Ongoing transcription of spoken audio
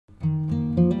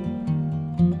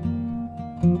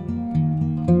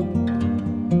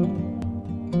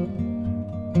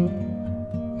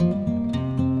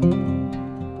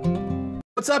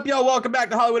up, y'all? Welcome back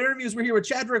to Hollywood Interviews. We're here with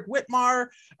Chadrick Whitmire.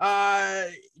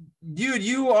 Dude,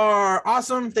 you are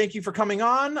awesome. Thank you for coming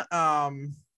on. How's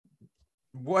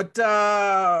your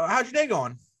day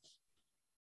going?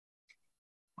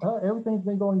 Everything's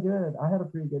been going good. I had a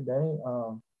pretty good day.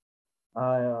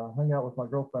 I hung out with my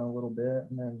girlfriend a little bit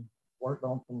and then worked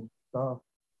on some stuff.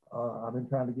 I've been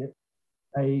trying to get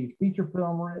a feature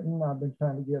film written. I've been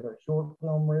trying to get a short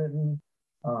film written.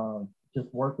 Just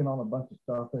working on a bunch of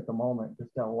stuff at the moment.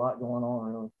 Just got a lot going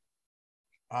on, really.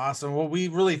 Awesome. Well, we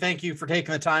really thank you for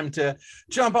taking the time to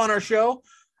jump on our show.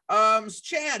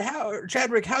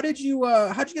 Chadrick, how'd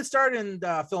you get started in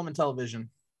film and television?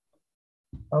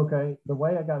 Okay, the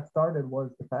way I got started was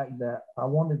the fact that I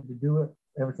wanted to do it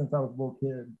ever since I was a little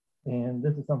kid. And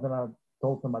this is something I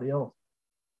told somebody else.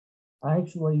 I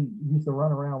actually used to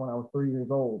run around when I was 3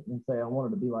 years old and say I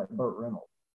wanted to be like Burt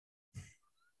Reynolds.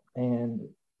 And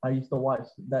I used to watch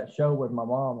that show with my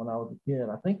mom when I was a kid.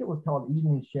 I think it was called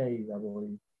Evening Shade, I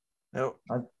believe. Nope.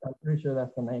 I'm pretty sure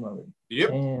that's the name of it. Yep.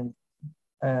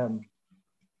 And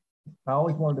I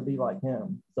always wanted to be like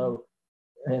him. So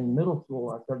in middle school,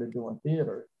 I started doing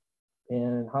theater.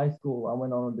 And in high school, I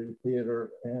went on to do theater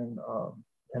and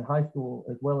in high school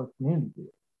as well as community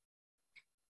theater.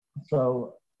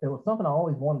 So it was something I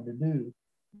always wanted to do.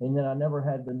 And then I never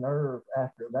had the nerve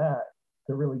after that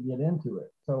to really get into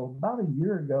it. So about a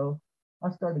year ago,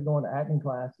 I started going to acting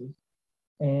classes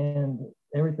and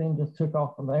everything just took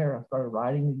off from there. I started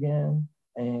writing again,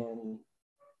 and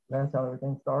that's how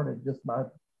everything started, just by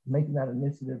making that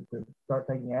initiative to start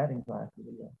taking acting classes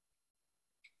again.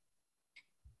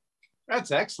 That's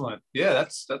excellent. Yeah,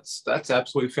 that's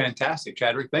absolutely fantastic,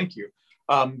 Chadrick. Thank you.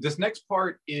 This next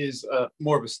part is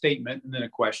more of a statement and then a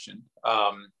question.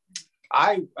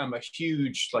 I am a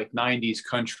huge 90s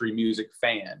country music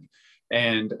fan,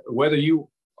 and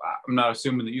I'm not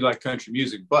assuming that you like country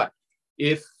music, but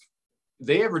if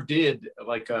they ever did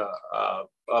a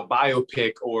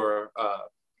biopic or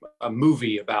a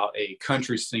movie about a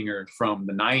country singer from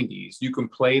the 90s, you can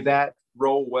play that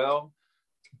role well.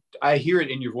 I hear it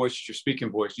in your voice, your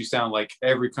speaking voice. You sound like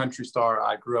every country star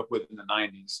I grew up with in the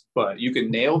 90s, but you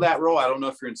can nail that role. I don't know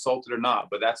if you're insulted or not,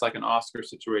 but that's like an Oscar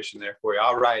situation there for you.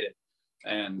 I'll write it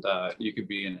and you could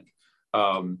be in it.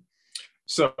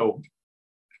 So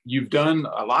you've done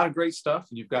a lot of great stuff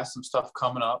and you've got some stuff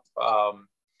coming up.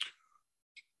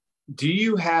 Do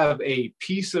you have a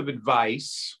piece of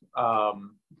advice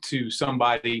to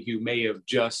somebody who may have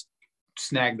just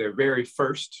snagged their very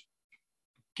first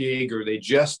gig, or they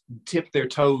just tipped their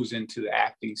toes into the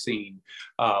acting scene,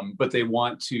 but they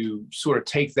want to sort of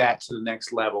take that to the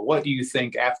next level? What do you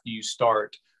think after you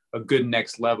start a good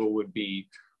next level would be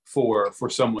for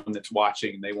someone that's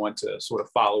watching and they want to sort of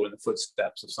follow in the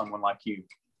footsteps of someone like you?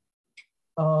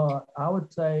 I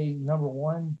would say, number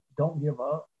one, don't give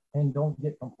up and don't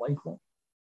get complacent.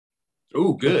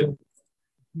 Oh, good. If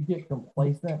you get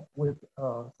complacent with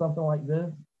something like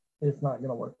this, it's not going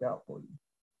to work out for you.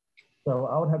 So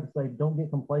I would have to say, don't get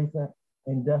complacent,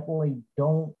 and definitely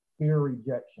don't fear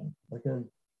rejection, because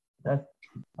that's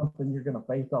something you're going to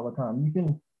face all the time.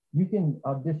 You can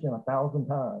audition 1,000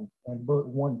 times and book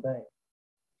one thing,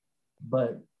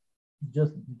 but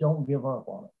just don't give up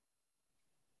on it.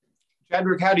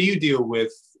 Chadrick, how do you deal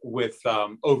with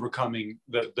overcoming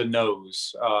the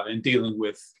no's and dealing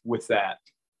with that?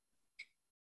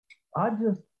 I've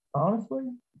just gotten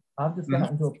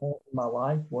to a point in my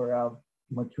life where I've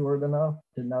matured enough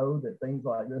to know that things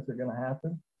like this are going to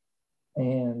happen.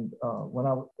 And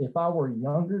if I were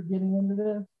younger getting into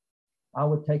this, I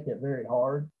would take it very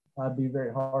hard. I'd be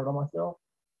very hard on myself.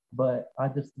 But I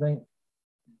just think,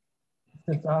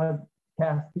 since I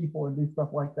cast people and do stuff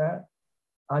like that,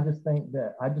 I just think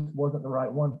that I just wasn't the right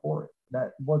one for it.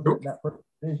 That wasn't that first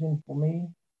vision for me,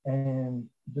 and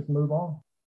just move on.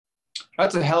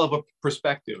 That's a hell of a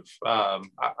perspective.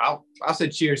 I'll say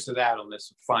cheers to that on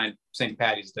this fine St.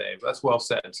 Paddy's Day. That's well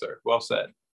said, sir. Well said.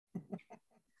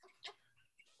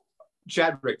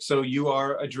 Chadrick, so you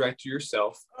are a director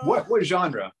yourself. What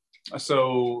genre?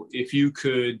 So if you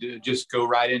could just go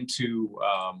right into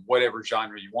whatever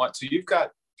genre you want. So you've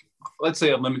got, let's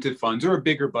say, unlimited funds or a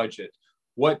bigger budget.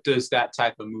 What does that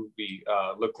type of movie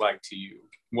look like to you?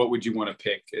 What would you want to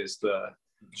pick as the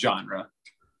genre?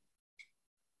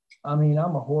 I mean,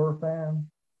 I'm a horror fan.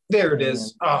 There it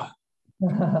is. Oh.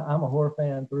 I'm a horror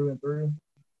fan through and through,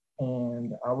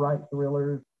 and I write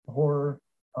thrillers, horror.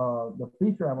 The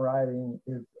feature I'm writing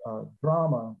is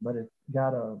drama, but it's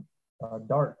got a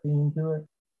dark theme to it,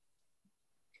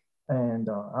 and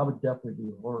I would definitely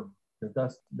do horror,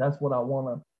 because that's what I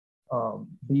want to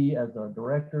be as a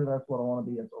director. That's what I want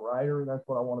to be as a writer. That's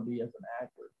what I want to be as an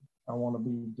actor. I want to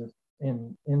be just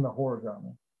in the horror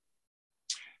genre.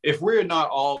 If we're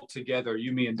not all together,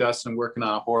 you, me, and Dustin working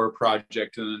on a horror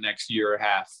project in the next year and a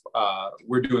half,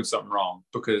 we're doing something wrong,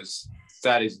 because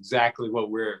that is exactly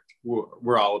what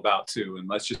we're all about too. And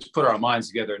let's just put our minds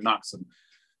together and knock some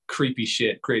creepy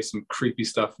shit, create some creepy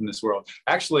stuff in this world.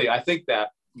 Actually, I think that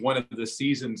one of the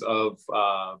seasons of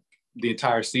the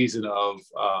entire season of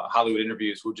Hollywood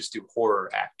Interviews, we'll just do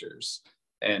horror actors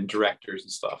and directors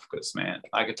and stuff. Because man,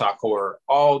 I could talk horror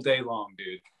all day long,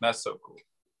 dude. That's so cool.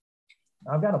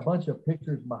 I've got a bunch of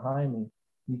pictures behind me.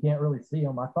 You can't really see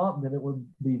them. I thought that it would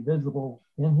be visible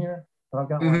in here, but I've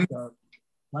got like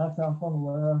Last House on the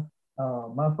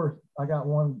Left. My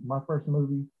first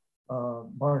movie,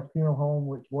 Bar's Funeral Home,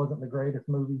 which wasn't the greatest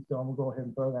movie, so I'm gonna go ahead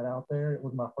and throw that out there. It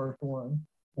was my first one,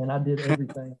 and I did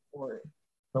everything for it,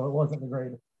 so it wasn't the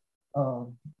greatest.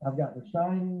 I've got The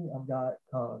Shining. I've got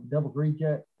Devil's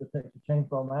Rejects, The Texas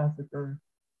Chainsaw Massacre.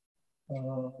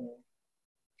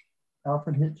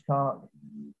 Alfred Hitchcock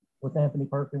with Anthony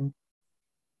Perkins.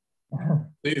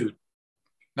 Dude,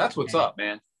 that's what's up,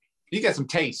 man. You got some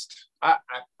taste. I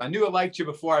knew I liked you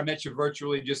before I met you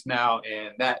virtually just now,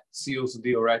 and that seals the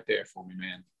deal right there for me,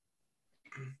 man.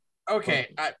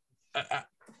 Okay,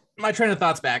 my train of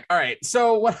thoughts back. All right,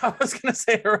 so what I was going to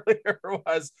say earlier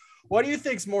was, what do you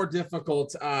think's more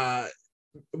difficult,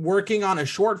 working on a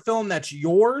short film that's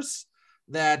yours,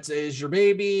 that is your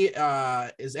baby,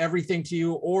 is everything to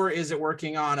you, or is it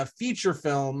working on a feature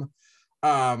film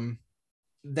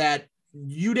that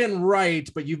you didn't write,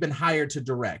 but you've been hired to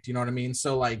direct? You know what I mean?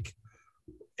 So like,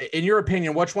 in your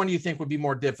opinion, which one do you think would be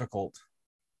more difficult?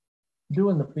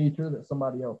 Doing the feature that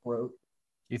somebody else wrote.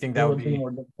 You think that would be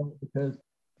more difficult? Because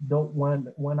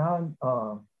when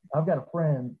I've got a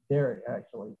friend, Derek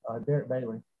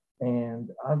Bailey, and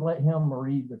I've let him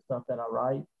read the stuff that I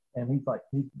write. And he's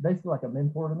basically like a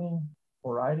mentor to me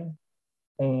for writing.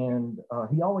 And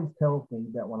he always tells me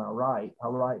that when I write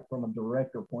from a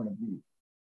director point of view.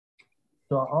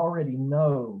 So I already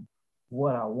know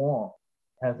what I want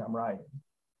as I'm writing.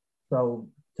 So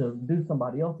to do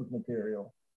somebody else's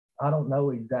material, I don't know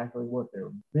exactly what their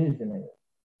vision is,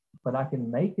 but I can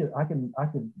make it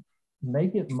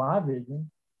my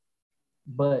vision,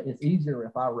 but it's easier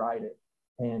if I write it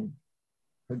and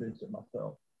produce it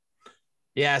myself.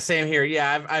 Yeah, same here.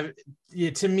 Yeah,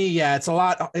 to me, yeah,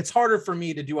 it's harder for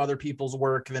me to do other people's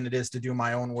work than it is to do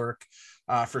my own work,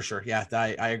 for sure. Yeah,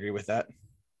 I agree with that.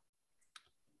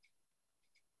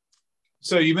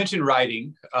 So you mentioned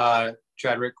writing,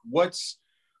 Chadrick. What's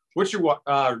your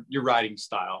writing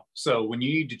style? So when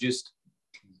you need to just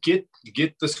get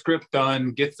the script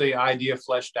done, get the idea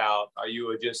fleshed out, are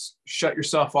you a just shut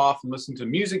yourself off and listen to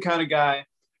music kind of guy?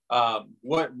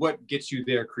 What gets you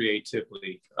there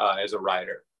creatively as a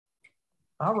writer?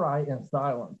 I write in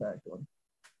silence, actually.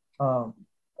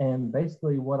 And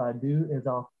basically what I do is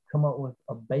I'll come up with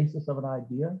a basis of an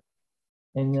idea,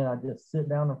 and then I just sit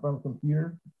down in front of the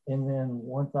computer. And then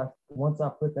once I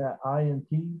put that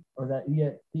INT or that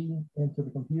EXT into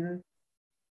the computer,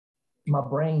 my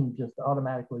brain just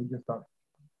automatically just starts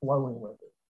flowing with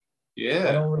it. Yeah.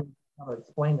 I don't really know how to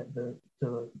explain it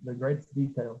to the greatest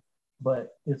detail.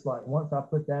 But it's like, once I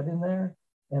put that in there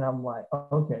and I'm like,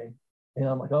 okay. And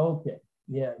I'm like, okay,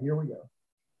 yeah, here we go.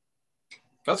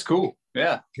 That's cool.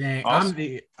 Yeah. Dang,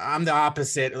 awesome. I'm the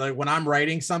opposite. Like when I'm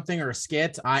writing something or a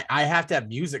skit, I have to have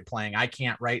music playing. I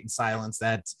can't write in silence.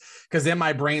 That's because then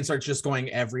my brain starts just going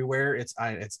everywhere.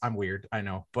 I'm weird, I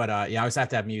know. But yeah, I always have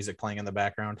to have music playing in the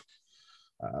background.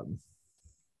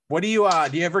 What do you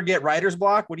ever get writer's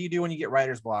block? What do you do when you get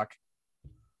writer's block?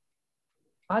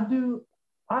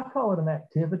 I call it an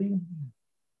activity,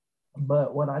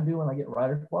 but what I do when I get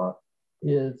writer's block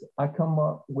is I come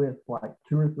up with like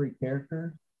 2 or 3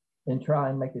 characters and try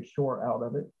and make a short out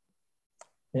of it.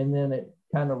 And then it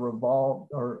kind of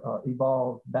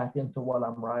evolves back into what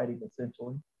I'm writing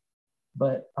essentially.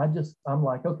 But I'm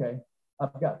like, okay,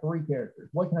 I've got 3 characters.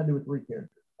 What can I do with 3 characters?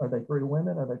 Are they 3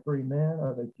 women? Are they 3 men?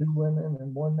 Are they 2 women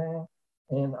and 1 man?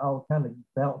 And I'll kind of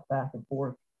bounce back and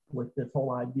forth with this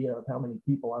whole idea of how many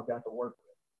people I've got to work with.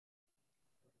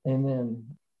 And then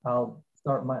I'll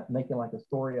start making like a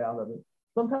story out of it.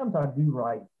 Sometimes I do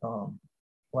write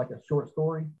like a short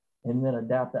story and then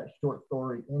adapt that short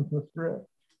story into a script.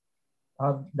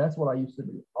 That's what I used to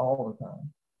do all the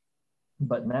time.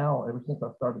 But now, ever since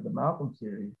I started the Malcolm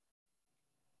series,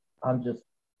 I'm just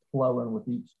flowing with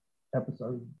each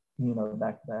episode,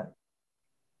 back to back.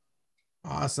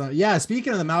 Awesome. Yeah.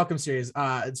 Speaking of the Malcolm series,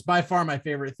 it's by far my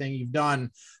favorite thing you've done.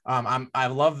 I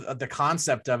love the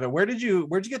concept of it. Where'd you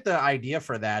get the idea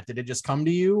for that? Did it just come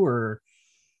to you, or?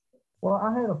 Well,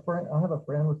 I have a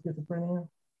friend with schizophrenia,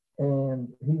 And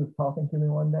he was talking to me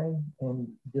one day and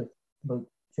just was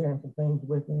sharing some things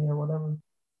with me or whatever.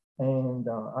 And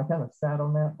I kind of sat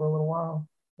on that for a little while.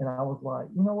 And I was like,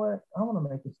 you know what? I want to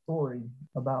make a story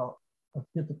about a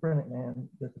schizophrenic man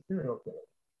that's a serial killer.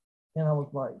 And I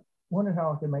was like, wonder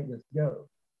how I can make this go.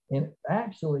 And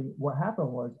actually, what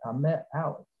happened was I met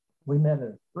Alex. We met at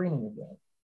a screening event.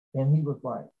 And he was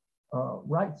like,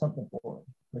 write something for him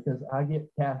because I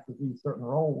get cast as these certain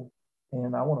roles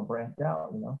and I want to branch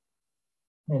out, you know.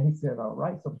 And he said, I'll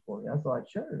write something for you. I was like,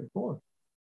 sure, of course.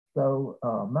 So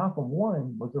Malcolm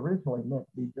 1 was originally meant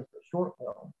to be just a short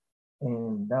film,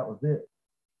 and that was it.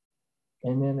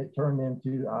 And then it turned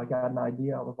into, I got an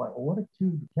idea. I was like, well, what if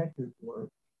two detectives were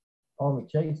on the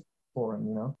chase for him,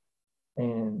 you know?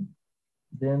 And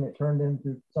then it turned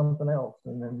into something else.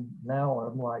 And then now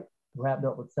I'm like wrapped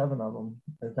up with 7 of them.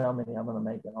 That's how many I'm going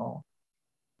to make in all.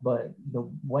 But the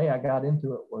way I got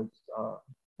into it was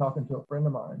talking to a friend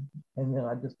of mine. And then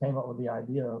I just came up with the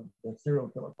idea of the serial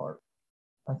killer part.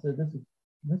 I said, this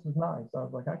is nice. I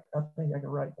was like, I think I can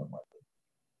write something like this.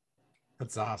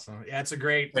 That's awesome. Yeah, it's a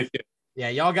great. Yeah,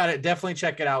 y'all got it. Definitely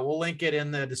check it out. We'll link it in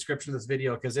the description of this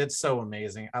video because it's so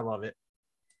amazing. I love it.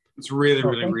 It's really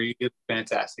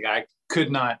fantastic. I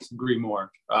could not agree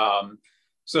more.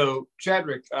 So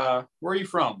Chadrick, where are you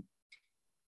from?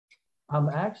 I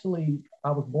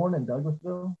was born in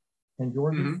Douglasville in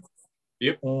Georgia. Mm-hmm.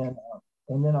 Yep. And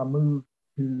then I moved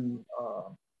to,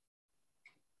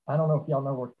 I don't know if y'all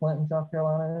know where Clinton, South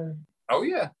Carolina is. Oh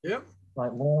yeah. Yep.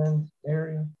 Like Lawrence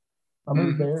area. I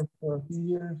moved there for a few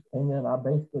years, and then I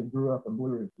basically grew up in Blue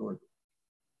Ridge, Georgia.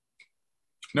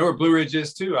 Know where Blue Ridge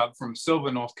is too. I'm from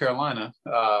Sylvan, North Carolina,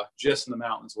 just in the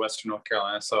mountains, western North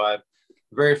Carolina. So I'm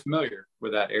very familiar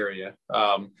with that area.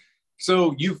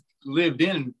 So you've lived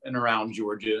in and around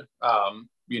Georgia,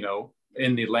 you know,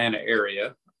 in the Atlanta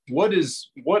area. What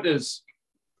does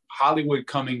Hollywood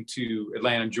coming to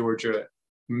Atlanta, Georgia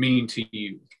mean to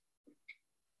you?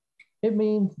 It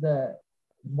means that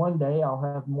one day I'll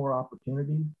have more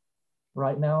opportunities.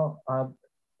 Right now, I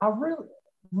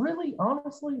really,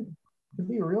 honestly, to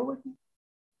be real with you,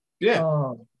 yeah,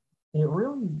 I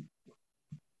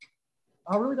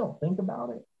really don't think about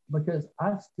it because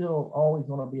I still always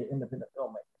want to be an independent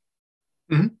filmmaker.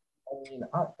 Mm-hmm. I mean,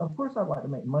 of course, I'd like to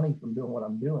make money from doing what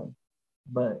I'm doing,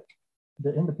 but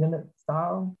the independent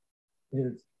style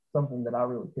is something that I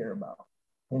really care about.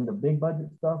 And the big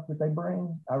budget stuff that they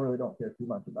bring, I really don't care too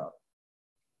much about it.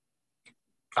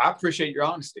 I appreciate your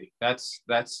honesty. That's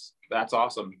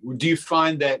awesome. Do you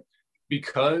find that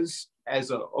because as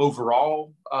a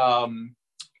overall,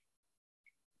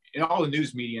 in all the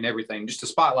news media and everything, just the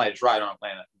spotlight is right on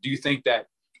Atlanta. Do you think that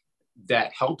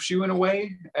helps you in a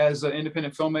way as an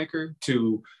independent filmmaker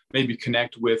to maybe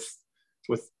connect with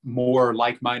more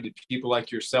like-minded people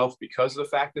like yourself because of the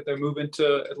fact that they're moving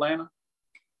to Atlanta?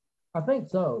 I think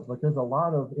so, because a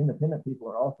lot of independent people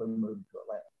are also moving to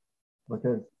Atlanta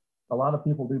because a lot of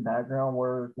people do background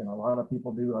work and a lot of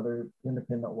people do other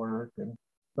independent work and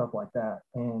stuff like that.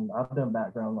 And I've done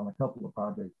background on a couple of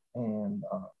projects and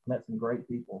met some great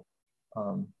people.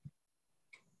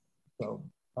 So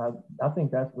I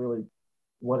think that's really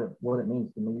what it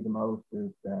means to me the most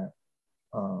is that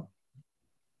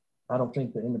I don't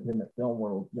think the independent film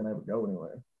world is going to ever go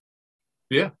anywhere.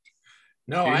 Yeah.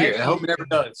 No, I hope it never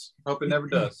does. Hope it never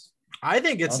does. I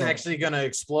think it's actually going to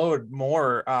explode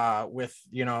more with,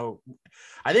 you know,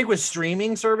 I think with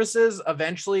streaming services,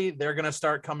 eventually they're going to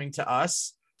start coming to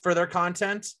us for their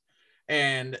content.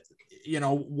 And, you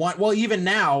know, even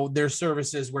now there's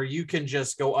services where you can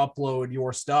just go upload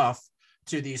your stuff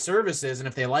to these services. And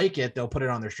if they like it, they'll put it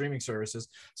on their streaming services.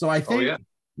 So I think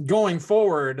going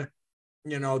forward,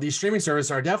 you know, these streaming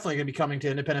services are definitely going to be coming to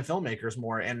independent filmmakers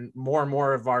more and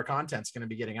more of our content's going to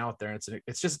be getting out there.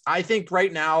 It's just, I think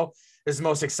right now is the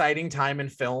most exciting time in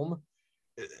film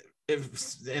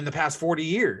in the past 40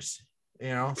 years, you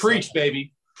know. Preach,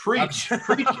 baby. Preach.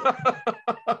 Preach.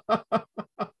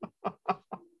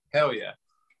 Hell yeah.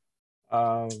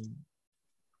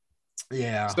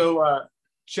 Yeah. So,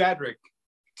 Chadrick,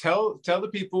 tell the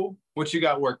people what you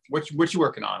got what you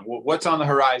working on. What's on the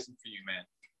horizon for you, man?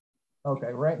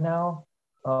 Okay, right now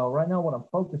what I'm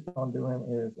focused on doing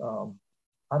is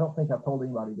I don't think I've told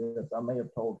anybody this. I may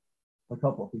have told a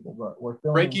couple of people, but we're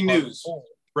filming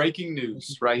breaking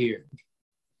news right here.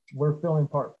 We're filming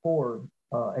part 4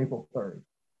 April 3rd.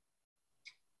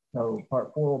 So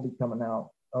part 4 will be coming out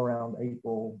around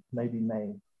April, maybe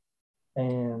May.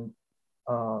 And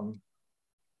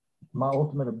my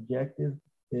ultimate objective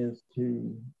is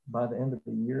to, by the end of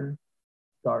the year,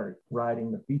 start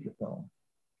writing the feature film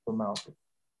for Malcolm.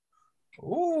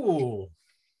 Ooh.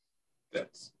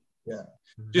 Yeah.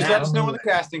 Just let us know when the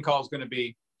casting call is going to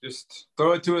be. Just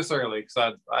throw it to us early,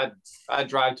 because I'd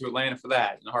drive to Atlanta for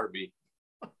that in a heartbeat.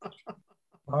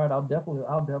 All right, I'll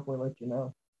definitely let you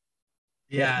know.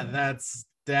 Yeah,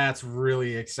 that's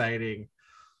really exciting.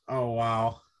 Oh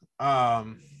wow.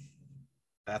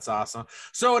 That's awesome.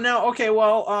 So now, okay,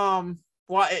 well,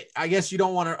 I guess you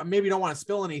don't want to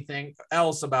spill anything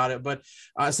else about it, but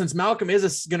since Malcolm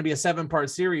is going to be a 7-part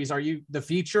series, are you the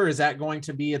feature? Is that going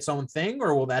to be its own thing,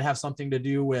 or will that have something to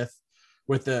do with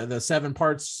the 7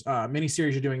 parts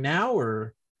miniseries you're doing now,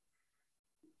 or?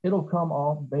 It'll come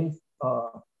off based.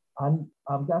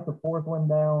 I've got the 4th one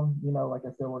down. You know, like I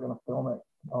said, we're going to film it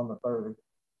on the 3rd,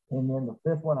 and then the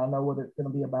 5th one, I know what it's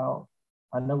going to be about.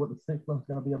 I know what the 6th one's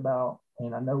going to be about,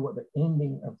 and I know what the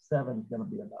ending of 7 is going to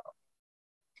be about.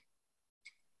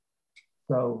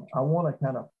 So I want to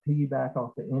kind of piggyback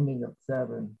off the ending of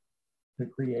 7 to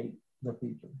create the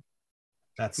feature.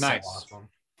 That's nice. So awesome.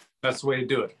 That's the way to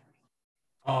do it.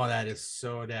 Oh, that is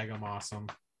so daggum awesome.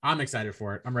 I'm excited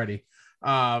for it. I'm ready.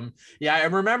 Yeah, I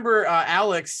remember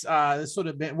Alex, this would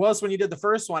have been when you did the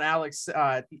first one, Alex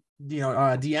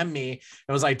DM me.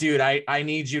 It was like, dude, I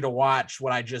need you to watch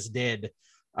what I just did.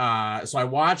 So I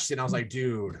watched it and I was like,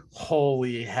 dude,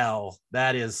 holy hell,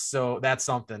 that's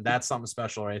something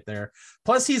special right there.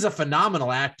 Plus he's a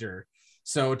phenomenal actor,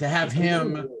 so to have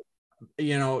him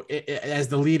as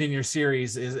the lead in your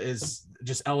series is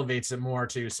just elevates it more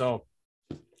too. So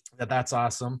that's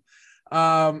awesome.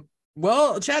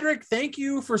 Well, Chadrick, thank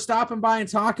you for stopping by and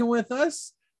talking with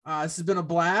us. This has been a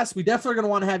blast. We definitely are going to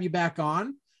want to have you back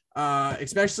on,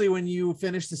 especially when you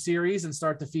finish the series and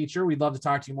start the feature. We'd love to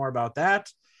talk to you more about that.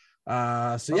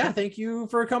 Yeah, thank you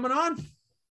for coming on.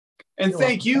 And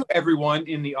thank you, everyone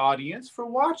in the audience, for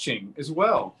watching as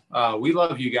well. We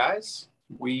love you guys.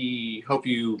 We hope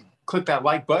you click that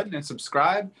like button and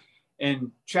subscribe.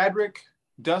 And Chadrick,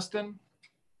 Dustin,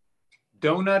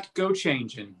 donut go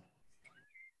changing.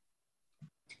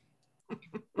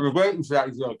 We're waiting for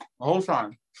that joke the whole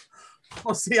time.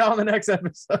 We'll see y'all in the next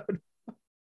episode.